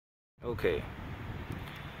Okay.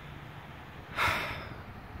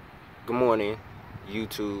 Good morning,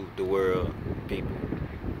 YouTube, the world, people.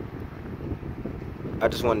 I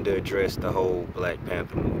just wanted to address the whole Black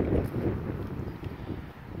Panther movie.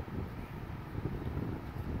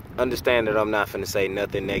 Understand that I'm not finna say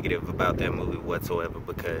nothing negative about that movie whatsoever,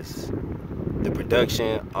 because the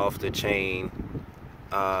production off the chain,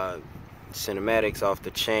 cinematics off the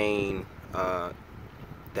chain,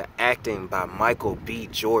 the acting by Michael B.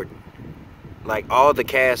 Jordan. Like, all the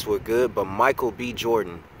cast were good, but Michael B.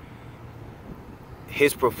 Jordan,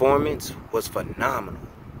 his performance was phenomenal.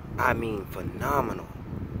 I mean, phenomenal.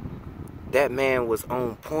 That man was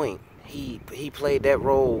on point. He played that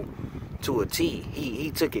role to a T.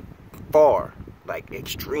 He took it far, like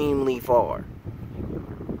extremely far.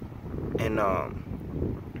 And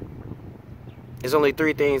there's only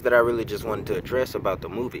three things that I really just wanted to address about the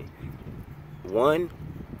movie. One,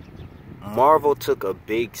 Marvel took a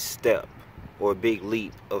big step, or a big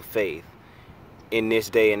leap of faith in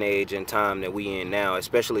this day and age and time that we in now,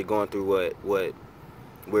 especially going through what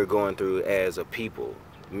we're going through as a people,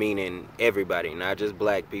 meaning everybody, not just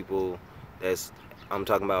black people. I'm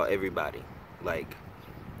talking about everybody, like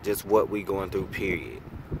just what we going through, period.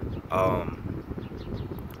 The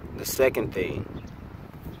second thing,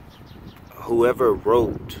 whoever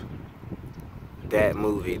wrote that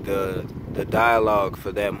movie, the dialogue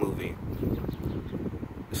for that movie,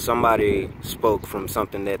 somebody spoke from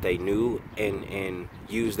something that they knew and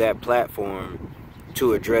used that platform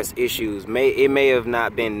to address issues. It may have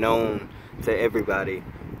not been known to everybody,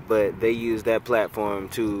 but they used that platform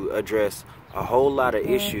to address a whole lot of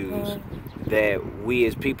issues that we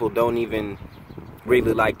as people don't even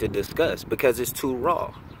really like to discuss because it's too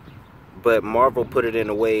raw. But Marvel put it in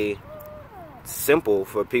a way simple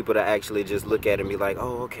for people to actually just look at it and be like,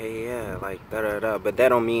 oh, okay, yeah, like da-da-da. But that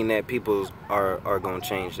don't mean that people are gonna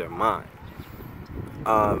change their mind.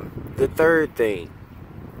 The third thing,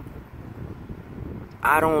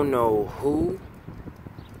 I don't know who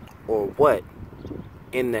or what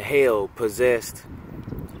in the hell possessed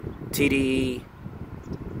TDE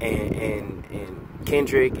and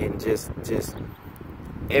Kendrick and just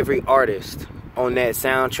every artist on that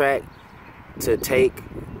soundtrack to take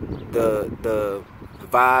the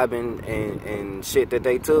vibe and shit that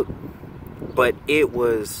they took. But it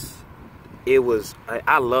was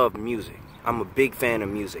I love music. I'm a big fan of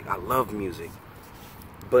music. I love music.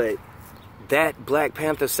 But that Black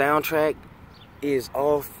Panther soundtrack is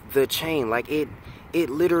off the chain. Like, it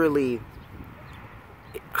literally,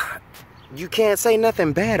 you can't say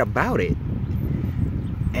nothing bad about it.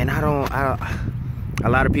 And a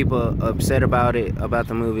lot of people upset about it, about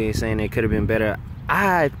the movie, saying it could have been better.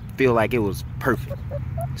 I feel like it was perfect.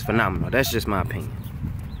 It's phenomenal. That's just my opinion.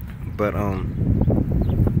 But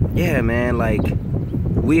yeah, man, like,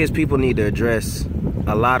 we as people need to address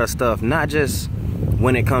a lot of stuff, not just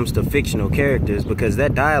when it comes to fictional characters, because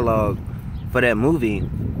that dialogue for that movie,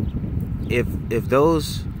 if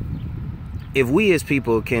we as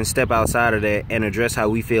people can step outside of that and address how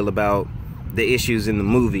we feel about the issues in the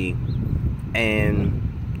movie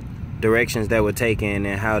and directions that were taken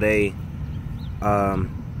and how they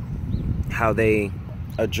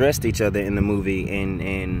addressed each other in the movie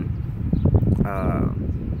and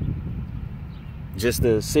just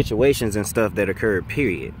the situations and stuff that occurred,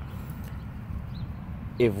 period.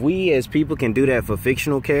 If we as people can do that for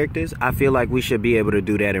fictional characters, I feel like we should be able to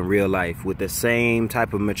do that in real life with the same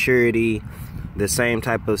type of maturity, the same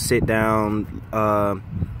type of sit down,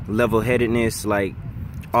 level-headedness, like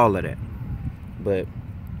all of that. But,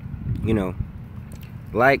 you know,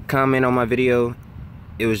 like, comment on my video.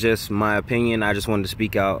 It was just my opinion. I just wanted to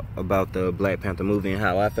speak out about the Black Panther movie and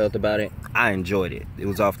how I felt about it. I enjoyed it. It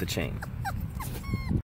was off the chain.